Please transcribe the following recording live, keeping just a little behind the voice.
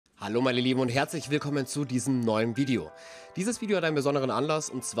Hallo meine Lieben und herzlich willkommen zu diesem neuen Video. Dieses Video hat einen besonderen Anlass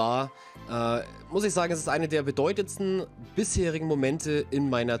und zwar muss ich sagen, es ist eine der bedeutendsten bisherigen Momente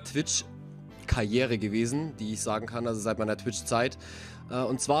in meiner Twitch-Karriere gewesen, die ich sagen kann, also seit meiner Twitch-Zeit.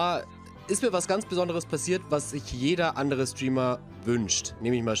 Und zwar ist mir was ganz Besonderes passiert, was sich jeder andere Streamer wünscht,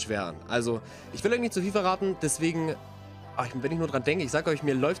 nehme ich mal schwer an. Also ich will euch nicht zu viel verraten, deswegen... wenn ich nur dran denke, ich sage euch,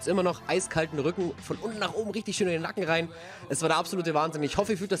 mir läuft es immer noch eiskalten Rücken von unten nach oben richtig schön in den Nacken rein. Es war der absolute Wahnsinn. Ich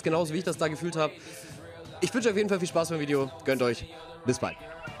hoffe, ihr fühlt das genauso, wie ich das da gefühlt habe. Ich wünsche euch auf jeden Fall viel Spaß beim Video. Gönnt euch. Bis bald.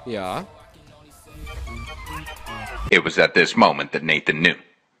 Ja. It was at this moment that Nathan knew.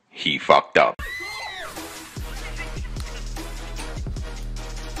 He fucked up.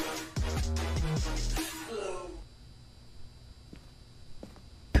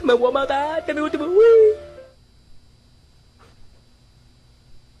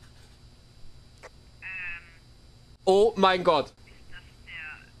 Oh mein Gott.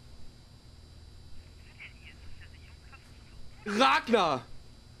 Ragnar!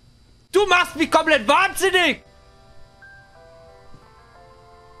 Du machst mich komplett wahnsinnig!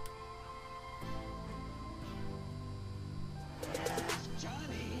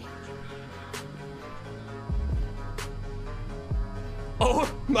 Oh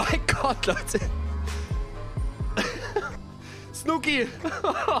mein Gott, Leute! Snooki!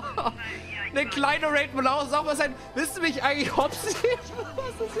 Eine kleine Raid will auch sauber sein. Willst du mich eigentlich hops nehmen?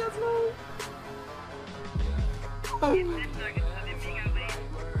 Was ist jetzt los?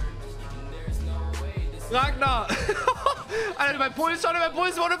 Ragnar! Alter, mein Puls, schau dir mein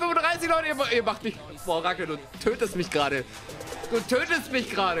Puls, 135, Leute. Ihr macht mich... Boah, Ragnar, du tötest mich gerade. Du tötest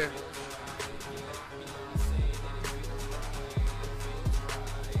mich gerade.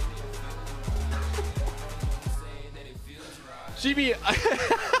 Chibi!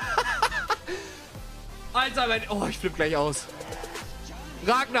 Alter, oh, ich flippe gleich aus.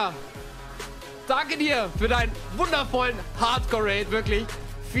 Ragnar, danke dir für deinen wundervollen Hardcore-Raid, wirklich.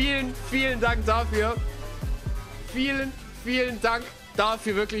 Vielen, vielen Dank dafür. Vielen, vielen Dank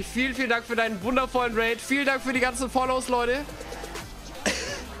dafür, wirklich. Vielen, vielen Dank für deinen wundervollen Raid. Vielen Dank für die ganzen Follows, Leute.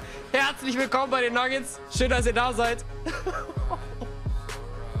 Herzlich willkommen bei den Nuggets. Schön, dass ihr da seid.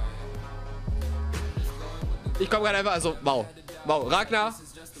 Ich komme gerade einfach, also, wow. Wow, Ragnar,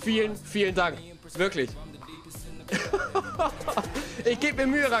 vielen, vielen Dank. Wirklich. Ich gebe mir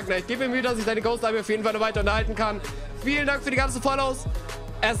Mühe, Ragnar. Ich gebe mir Mühe, dass ich deine Ghost Live auf jeden Fall noch weiter unterhalten kann. Vielen Dank für die ganzen Follows.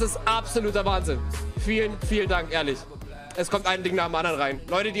 Es ist absoluter Wahnsinn. Vielen, vielen Dank, ehrlich. Es kommt ein Ding nach dem anderen rein.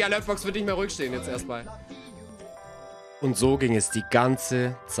 Leute, die Alertbox wird nicht mehr ruhig stehen jetzt erstmal. Und so ging es die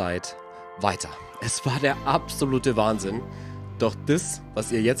ganze Zeit weiter. Es war der absolute Wahnsinn. Doch das,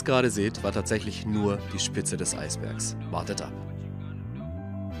 was ihr jetzt gerade seht, war tatsächlich nur die Spitze des Eisbergs. Wartet ab.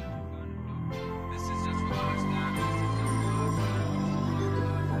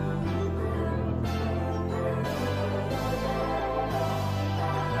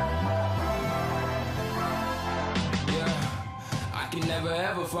 Never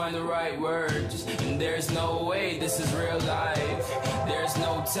ever find the right words, and there's no way this is real life. There's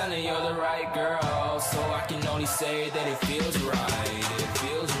no telling you're the right girl, so I can only say that it feels right. It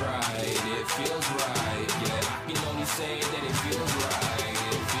feels right. It feels right. Yeah, I can only say that it feels right.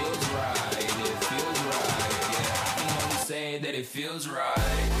 It feels right. It feels right. Yeah, I can only say that it feels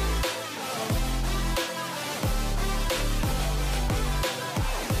right.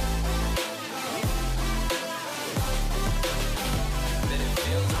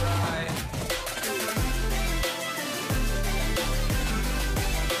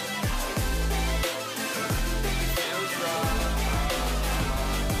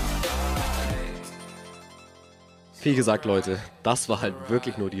 Wie gesagt, Leute, das war halt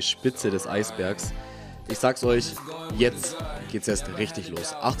wirklich nur die Spitze des Eisbergs. Ich sag's euch, jetzt geht's erst richtig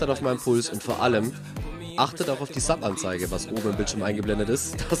los. Achtet auf meinen Puls und vor allem achtet auch auf die Sub-Anzeige, was oben im Bildschirm eingeblendet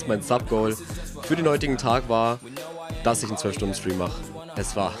ist, dass mein Sub-Goal für den heutigen Tag war, dass ich einen 12-Stunden-Stream mache.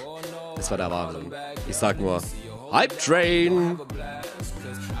 Es war der Wahnsinn. Ich sag nur, Hypetrain!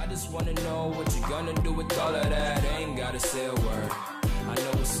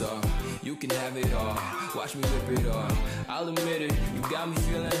 You can have it all, watch me rip it off. I'll admit it, you got me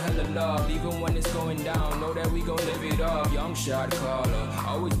feeling hella loved. Even when it's going down, know that we gon' live it up. Young shot caller,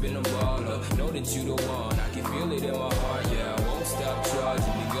 always been a baller. Know that you the one, I can feel it in my heart. Yeah, I won't stop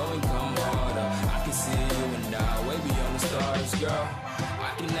charging me, go and come harder. I can see you and I, way beyond the stars, girl.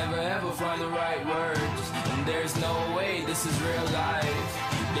 I can never ever find the right words, and there's no way this is real life.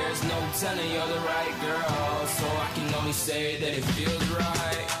 There's no telling you're the right girl, so I can only say that it feels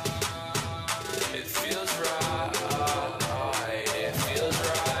right. It feels right. It feels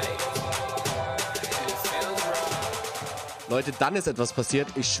right. It feels right. Leute, dann ist etwas passiert.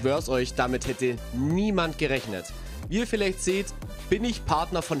 Ich schwör's euch, damit hätte niemand gerechnet. Wie ihr vielleicht seht, bin ich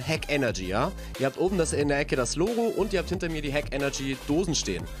Partner von Hack Energy, ja? Ihr habt oben in der Ecke das Logo und ihr habt hinter mir die Hack Energy Dosen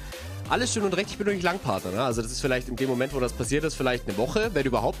stehen. Alles schön und recht, ich bin noch nicht lang Partner, ne? Also das ist vielleicht in dem Moment, wo das passiert ist, vielleicht eine Woche, wenn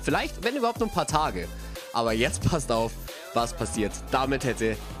überhaupt, wenn überhaupt nur ein paar Tage. Aber jetzt passt auf, was passiert. Damit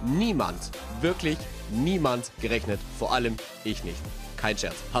hätte niemand, wirklich niemand gerechnet. Vor allem ich nicht. Kein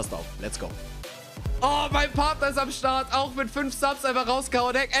Scherz. Passt auf. Let's go. Oh, mein Partner ist am Start. Auch mit 5 Subs einfach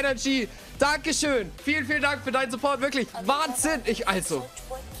rausgehauen. Hack Energy. Dankeschön. Vielen, vielen Dank für deinen Support. Wirklich Wahnsinn.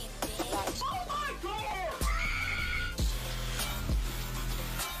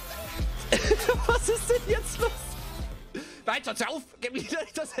 Was ist denn jetzt los? Nein, hör auf. Gib mir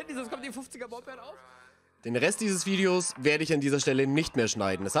nicht das Handy, sonst kommt die 50er-Moped auf. Den Rest dieses Videos werde ich an dieser Stelle nicht mehr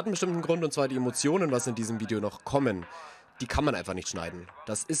schneiden. Es hat einen bestimmten Grund, und zwar die Emotionen, was in diesem Video noch kommen. Die kann man einfach nicht schneiden.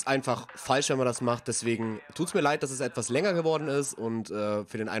 Das ist einfach falsch, wenn man das macht. Deswegen tut es mir leid, dass es etwas länger geworden ist und für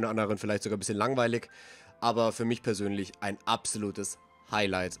den einen oder anderen vielleicht sogar ein bisschen langweilig. Aber für mich persönlich ein absolutes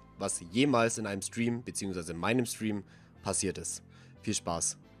Highlight, was jemals in einem Stream, beziehungsweise in meinem Stream, passiert ist. Viel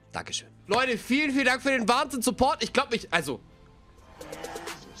Spaß. Dankeschön. Leute, vielen, vielen Dank für den Wahnsinn-Support. Ich glaube nicht, also...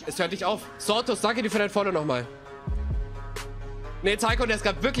 Es hört nicht auf. Sortos, danke dir für dein Follow nochmal. Nee, Taiko, der ist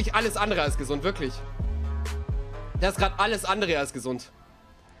gerade wirklich alles andere als gesund, wirklich. Der ist gerade alles andere als gesund.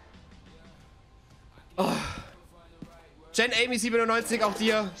 Oh. Jen Amy 97, auch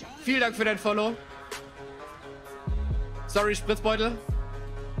dir. Vielen Dank für dein Follow. Sorry, Spritzbeutel.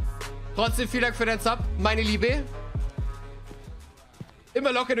 Trotzdem vielen Dank für dein Sub, meine Liebe.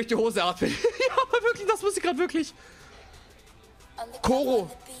 Immer locker durch die Hose atmen. Ja, aber wirklich, das muss ich gerade wirklich.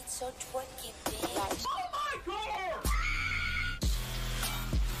 Koro.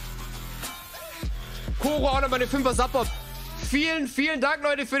 Koro auch noch meine 5er Support. Vielen, vielen Dank,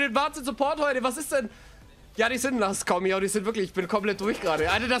 Leute, für den Wahnsinn-Support heute. Was ist denn? Ja, die sind nass, kaum ja, die sind wirklich, ich bin komplett durch gerade.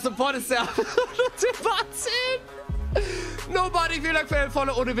 Alter, der Support ist der Wahnsinn. Nobody, vielen Dank für den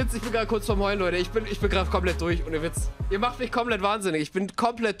Follow. Ohne Witz, ich bin gerade kurz vorm Heulen, Leute. Ich bin gerade komplett durch, ohne Witz. Ihr macht mich komplett wahnsinnig. Ich bin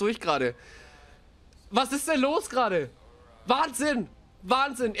komplett durch gerade. Was ist denn los gerade? Wahnsinn!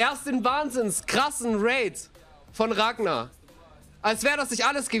 Wahnsinn! Erst den wahnsinns krassen Raid von Ragnar. Als wäre das nicht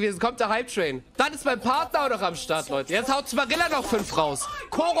alles gewesen. Kommt der Hypetrain. Dann ist mein Partner auch noch am Start, Leute. Jetzt haut Smarilla noch 5 raus.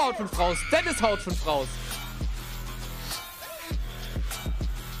 Koro haut 5 raus. Dennis haut 5 raus.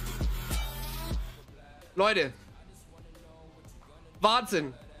 Leute.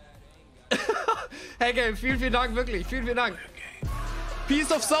 Wahnsinn. Hey, Game, vielen, vielen Dank, wirklich. Vielen, vielen Dank.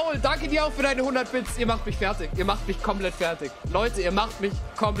 Peace of Soul, danke dir auch für deine 100 Bits. Ihr macht mich fertig. Ihr macht mich komplett fertig. Leute, ihr macht mich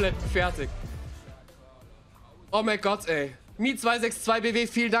komplett fertig. Oh mein Gott, ey. Mi262BW,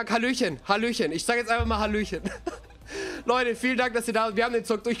 vielen Dank. Hallöchen, Hallöchen. Ich sage jetzt einfach mal Hallöchen. Leute, vielen Dank, dass ihr da seid. Wir haben den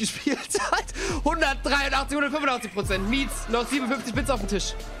Zug durchgespielt. 183, 185%. Miets, noch 57 Bits auf dem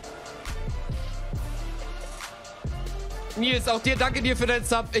Tisch. Nils, auch dir, danke dir für deinen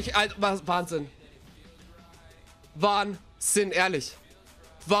Sub. Wahnsinn. Wahnsinn, ehrlich.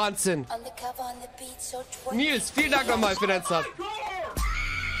 Wahnsinn. Nils, vielen Dank nochmal für deinen Sub.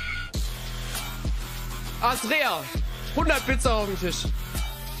 Astrea, 100 Bits auf dem Tisch.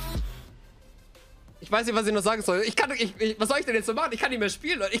 Ich weiß nicht, was ich noch sagen soll. Was soll ich denn jetzt so machen? Ich kann nicht mehr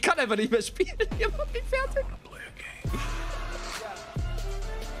spielen, Leute. Ich kann einfach nicht mehr spielen. Ihr macht mich fertig.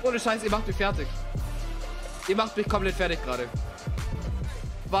 Ohne Scheiß, ihr macht mich fertig. Ihr macht mich komplett fertig gerade.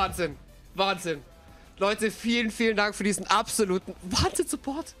 Wahnsinn. Wahnsinn. Leute, vielen, vielen Dank für diesen absoluten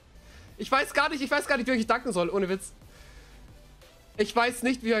Wahnsinn-Support. Ich weiß gar nicht, wie ich euch danken soll. Ohne Witz. Ich weiß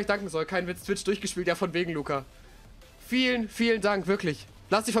nicht, wie ich euch danken soll. Kein Witz. Twitch durchgespielt, ja, von wegen, Luca. Vielen, vielen Dank, wirklich.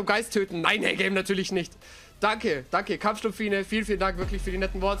 Lass dich vom Geist töten. Nein, hey, Game, natürlich nicht. Danke, danke. Kampfstumpfine, vielen, vielen Dank wirklich für die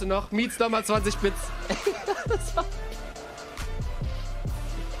netten Worte noch. Miets nochmal 20 Bits. Das war...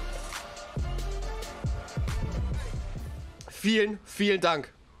 Vielen, vielen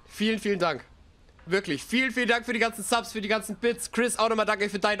Dank. Vielen, vielen Dank. Wirklich. Vielen, vielen Dank für die ganzen Subs, für die ganzen Bits. Chris, auch nochmal danke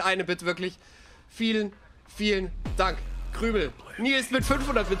für deinen einen Bit, wirklich. Vielen, vielen Dank. Krümel. Nils mit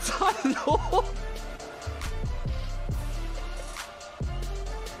 500 Bits. Hallo.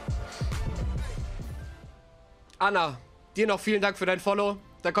 Anna, dir noch vielen Dank für dein Follow.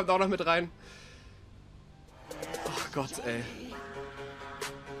 Da kommt auch noch mit rein. Ach Gott, ey.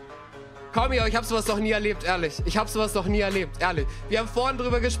 Komm hier, ich hab sowas noch nie erlebt, ehrlich. Ich hab sowas noch nie erlebt, ehrlich. Wir haben vorhin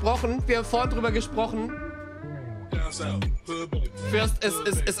drüber gesprochen. Fürst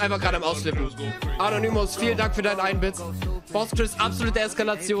ist einfach gerade am Ausflippen. Anonymous, vielen Dank für deinen einen Bit. Boss Chris, absolute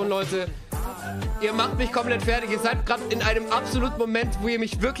Eskalation, Leute. Ihr macht mich komplett fertig. Ihr seid gerade in einem absoluten Moment, wo ihr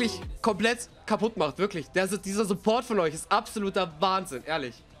mich wirklich komplett kaputt macht. Wirklich. Dieser Support von euch ist absoluter Wahnsinn,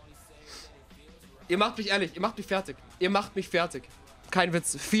 ehrlich. Ihr macht mich ehrlich, ihr macht mich fertig. Ihr macht mich fertig. Kein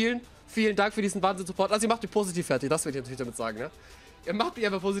Witz. Vielen Dank für diesen Wahnsinn-Support. Also ihr macht mich positiv fertig, das will ich natürlich damit sagen, ne? Ihr macht mich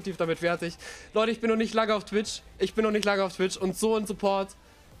einfach positiv damit fertig. Leute, ich bin noch nicht lange auf Twitch. Und so ein Support.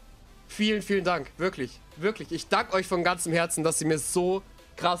 Vielen Dank. Wirklich. Ich danke euch von ganzem Herzen, dass ihr mir so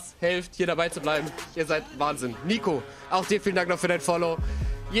krass helft, hier dabei zu bleiben. Ihr seid Wahnsinn. Nico, auch dir vielen Dank noch für dein Follow.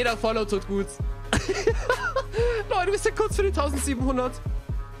 Jeder Follow tut gut. Leute, wir sind kurz für die 1700.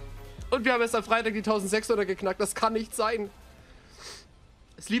 Und wir haben erst am Freitag die 1600 geknackt. Das kann nicht sein.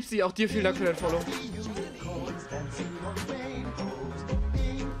 Es liebt sie. Auch dir vielen Dank für dein Follow.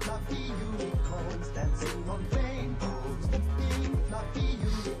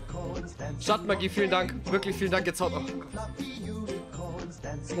 Schattenmagie, vielen Dank. Wirklich vielen Dank. Jetzt haut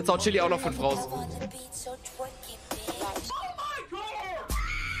Chili auch noch 5 raus.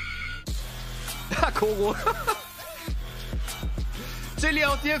 Koro. Chili,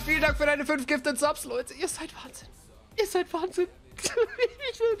 auch dir vielen Dank für deine 5 Gifted Subs, Leute. Ihr seid Wahnsinn.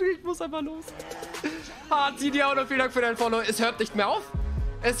 Ich muss einfach los. Tini, auch noch vielen Dank für dein Follow. Es hört nicht mehr auf.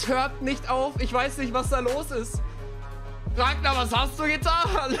 Ich weiß nicht, was da los ist. Ragnar, was hast du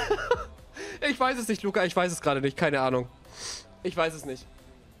getan? Ich weiß es nicht, Luca. Ich weiß es gerade nicht. Keine Ahnung. Ich weiß es nicht.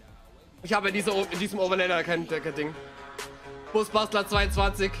 Ich habe in diesem Overlander kein Ding. Busbastler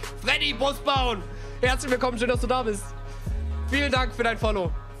 22. Freddy, Bus bauen. Herzlich willkommen. Schön, dass du da bist. Vielen Dank für dein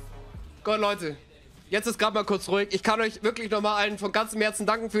Follow. Gott, Leute. Jetzt ist gerade mal kurz ruhig. Ich kann euch wirklich nochmal allen von ganzem Herzen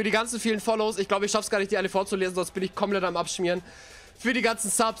danken für die ganzen vielen Follows. Ich glaube, ich schaffe es gar nicht, die alle vorzulesen, sonst bin ich komplett am Abschmieren. Für die ganzen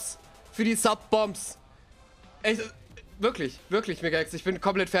Subs. Für die Sub-Bombs. Echt, wirklich, mega Hex. Ich bin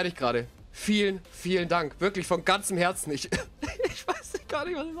komplett fertig gerade. Vielen Dank. Wirklich von ganzem Herzen. Ich weiß gar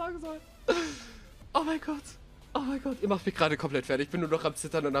nicht, was ich sagen soll. Oh mein Gott. Ihr macht mich gerade komplett fertig. Ich bin nur noch am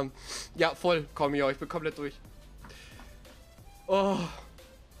Zittern und am... Ja, voll. Komm, ja, ich bin komplett durch. Oh.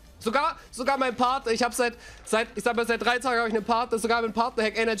 Sogar mein Partner, ich habe seit 3 Tagen habe ich einen Partner, sogar mein Partner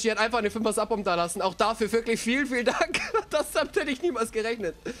Hack Energy hat einfach eine 5er Sub da lassen. Auch dafür wirklich vielen Dank. Das hätte ich niemals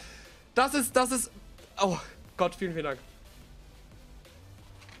gerechnet. Das ist, oh Gott, vielen Dank.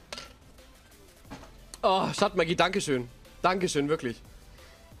 Oh, Schattenmagie, Dankeschön. Dankeschön, wirklich.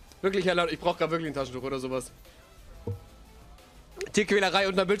 Wirklich, Herr Laut, ich brauche gerade wirklich ein Taschentuch oder sowas. Tierquälerei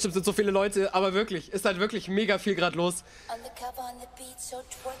unter Bildschirm sind so viele Leute, aber wirklich, ist halt wirklich mega viel gerade los.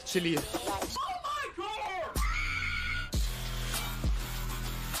 Chili.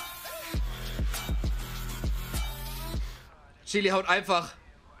 Chili haut einfach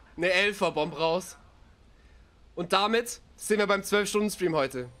eine 11er-Bomb raus. Und damit sind wir beim 12-Stunden-Stream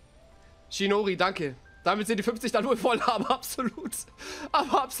heute. Shinori, danke. Damit sind die 50 dann wohl voll, aber absolut.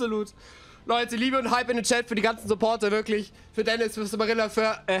 Aber absolut. Leute, Liebe und Hype in den Chat für die ganzen Supporter, wirklich. Für Dennis, für Samarilla,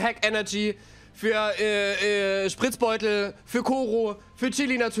 für Hack Energy, für Spritzbeutel, für Koro, für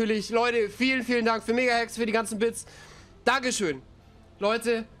Chili natürlich. Leute, vielen Dank für Mega-Hacks, für die ganzen Bits. Dankeschön.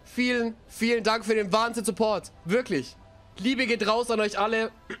 Leute, vielen Dank für den Wahnsinn-Support. Wirklich. Liebe geht raus an euch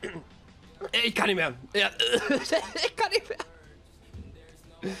alle. Ich kann nicht mehr. Ja. Ich kann nicht mehr.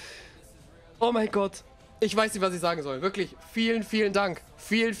 Oh mein Gott. Ich weiß nicht, was ich sagen soll. Wirklich, vielen Dank.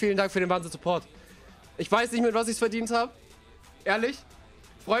 Vielen Dank für den Wahnsinn-Support. Ich weiß nicht, mit was ich es verdient habe. Ehrlich.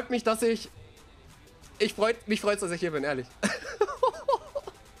 Freut mich, dass ich... Mich freut es, dass ich hier bin, ehrlich.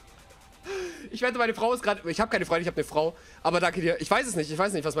 Ich wette, meine Frau ist gerade... Ich habe keine Freundin, ich habe eine Frau. Aber danke dir. Ich weiß es nicht. Ich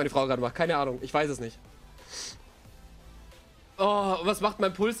weiß nicht, was meine Frau gerade macht. Keine Ahnung. Ich weiß es nicht. Oh, was macht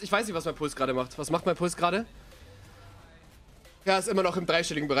mein Puls? Ich weiß nicht, was mein Puls gerade macht. Was macht mein Puls gerade? Ja, ist immer noch im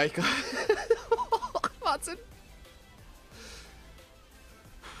dreistelligen Bereich gerade. Wahnsinn.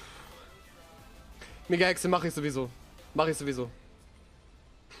 Mega-Hexe mache ich sowieso.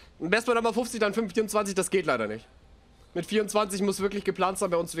 Und erstmal nochmal 50, dann 24, das geht leider nicht. Mit 24 muss wirklich geplant sein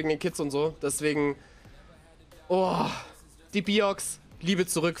bei uns wegen den Kids und so. Deswegen... Oh, die Biox, Liebe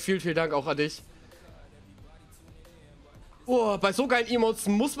zurück. Vielen Dank auch an dich. Oh, bei so geilen Emotes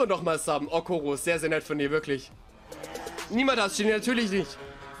muss man doch mal subben. Oh, Koro, sehr nett von dir, wirklich. Niemand das steht natürlich nicht.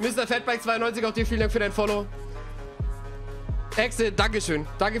 Mr. Fatbike 92, auch dir vielen Dank für dein Follow. Hexe, Dankeschön.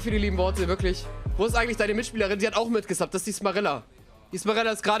 Danke für die lieben Worte, wirklich. Wo ist eigentlich deine Mitspielerin? Die hat auch mitgesubbt. Das ist die Smarilla. Die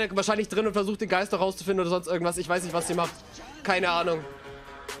Smarilla ist gerade wahrscheinlich drin und versucht den Geist noch rauszufinden oder sonst irgendwas. Ich weiß nicht, was sie macht. Keine Ahnung.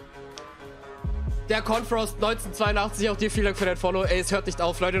 Der Confrost 1982, auch dir vielen Dank für dein Follow. Ey, es hört nicht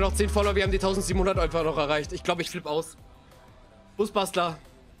auf. Leute, noch 10 Follower. Wir haben die 1700 einfach noch erreicht. Ich glaube, ich flippe aus. Busbastler.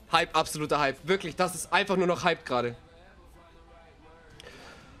 Hype, absoluter Hype. Wirklich, das ist einfach nur noch Hype gerade.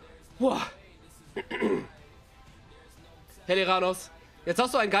 Boah. Heliranos, jetzt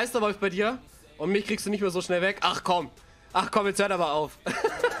hast du einen Geisterwolf bei dir und mich kriegst du nicht mehr so schnell weg. Ach komm, jetzt hört aber auf.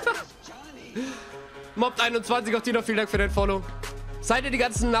 Mob 21, auch dir noch vielen Dank für dein Follow. Seid ihr die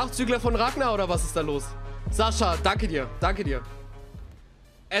ganzen Nachzügler von Ragnar oder was ist da los? Sascha, danke dir, danke dir.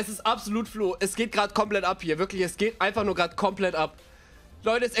 Es ist absolut Flo. Es geht gerade komplett ab hier. Wirklich, es geht einfach nur gerade komplett ab.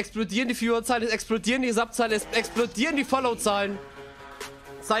 Leute, es explodieren die Viewerzahlen, es explodieren die Subzahlen, es explodieren die Follow-Zahlen.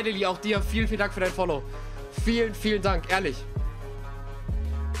 Seideli, auch dir, vielen, vielen Dank für dein Follow. Vielen, vielen Dank, ehrlich.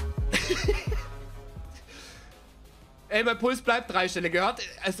 Ey, mein Puls bleibt dreistellig. Gehört,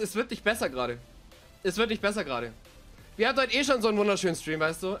 es wird nicht besser gerade. Es wird nicht besser gerade. Wir hatten heute eh schon so einen wunderschönen Stream,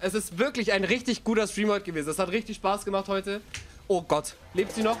 weißt du? Es ist wirklich ein richtig guter Stream heute gewesen. Es hat richtig Spaß gemacht heute. Oh Gott,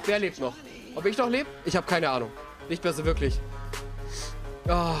 lebt sie noch? Wer lebt noch? Ob ich noch lebe? Ich habe keine Ahnung. Nicht mehr so wirklich.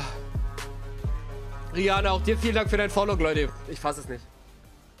 Oh. Rihanna, auch dir vielen Dank für dein Follow, Leute. Ich fasse es nicht.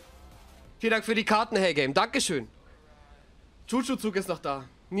 Vielen Dank für die Karten, Hey Game. Dankeschön. Chuchu-Zug ist noch da.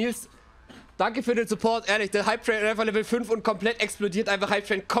 Nils, danke für den Support. Ehrlich, der Hypetrain einfach Level 5 und komplett explodiert. Einfach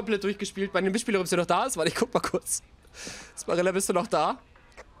Hypetrain komplett durchgespielt. Bei den Mitspielern, ob sie noch da ist. Warte, ich guck mal kurz. Sparilla, bist du noch da? Ja,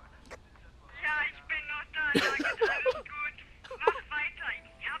 ich bin noch da. Danke, alles gut. Mach weiter.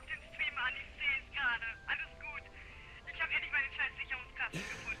 Ich hab den Stream an. Ich sehe es gerade. Alles gut. Ich habe endlich meine scheiß Sicherungskasten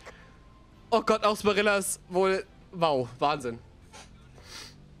gefunden. Oh Gott, auch Sparilla ist wohl... Wow, Wahnsinn.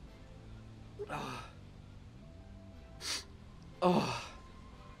 Oh.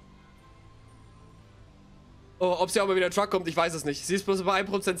 Oh, ob sie auch mal wieder ein Truck kommt, ich weiß es nicht. Sie ist bloß über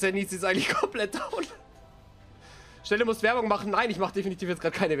 1% Zenit, sie ist eigentlich komplett down. Stelle muss Werbung machen. Nein, ich mache definitiv jetzt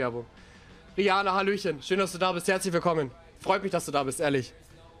gerade keine Werbung. Rihanna, Hallöchen. Schön, dass du da bist. Herzlich willkommen. Freut mich, dass du da bist, ehrlich.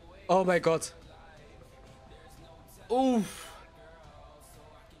 Oh mein Gott. Uff.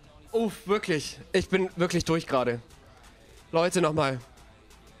 Uff, wirklich. Ich bin wirklich durch gerade. Leute, nochmal.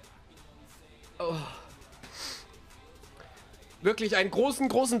 Oh. Wirklich einen großen,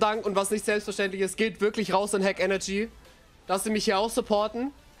 großen Dank und was nicht selbstverständlich ist, geht wirklich raus an Hack Energy, dass sie mich hier auch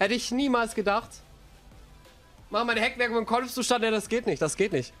supporten. Hätte ich niemals gedacht. Machen meine Hackwerke im Kampfzustand, ja, das geht nicht, das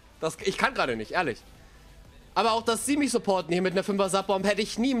geht nicht. Ich kann gerade nicht, ehrlich. Aber auch, dass sie mich supporten hier mit einer 5er Subbomb, hätte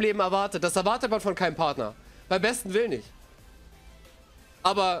ich nie im Leben erwartet. Das erwartet man von keinem Partner. Beim besten Willen nicht.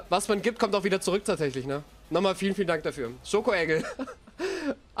 Aber was man gibt, kommt auch wieder zurück tatsächlich, ne? Nochmal vielen, vielen Dank dafür. Schokoegel.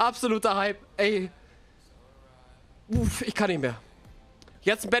 Absoluter Hype. Ey. Uff, ich kann nicht mehr.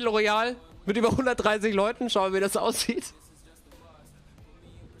 Jetzt ein Battle Royale mit über 130 Leuten. Schauen wir, wie das aussieht.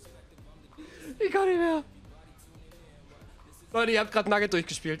 Ich kann nicht mehr. Leute, ihr habt gerade Nugget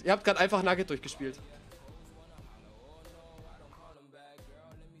durchgespielt. Ihr habt gerade einfach Nugget durchgespielt.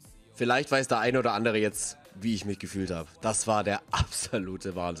 Vielleicht weiß der eine oder andere jetzt, wie ich mich gefühlt habe. Das war der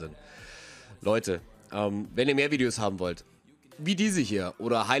absolute Wahnsinn. Leute, wenn ihr mehr Videos haben wollt, wie diese hier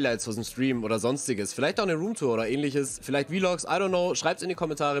oder Highlights aus dem Stream oder sonstiges, vielleicht auch eine Roomtour oder ähnliches, vielleicht Vlogs, I don't know, schreibt's in die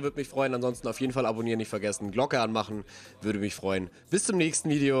Kommentare, würde mich freuen. Ansonsten auf jeden Fall abonnieren, nicht vergessen, Glocke anmachen, würde mich freuen. Bis zum nächsten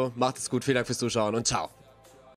Video, macht es gut, vielen Dank fürs Zuschauen und ciao.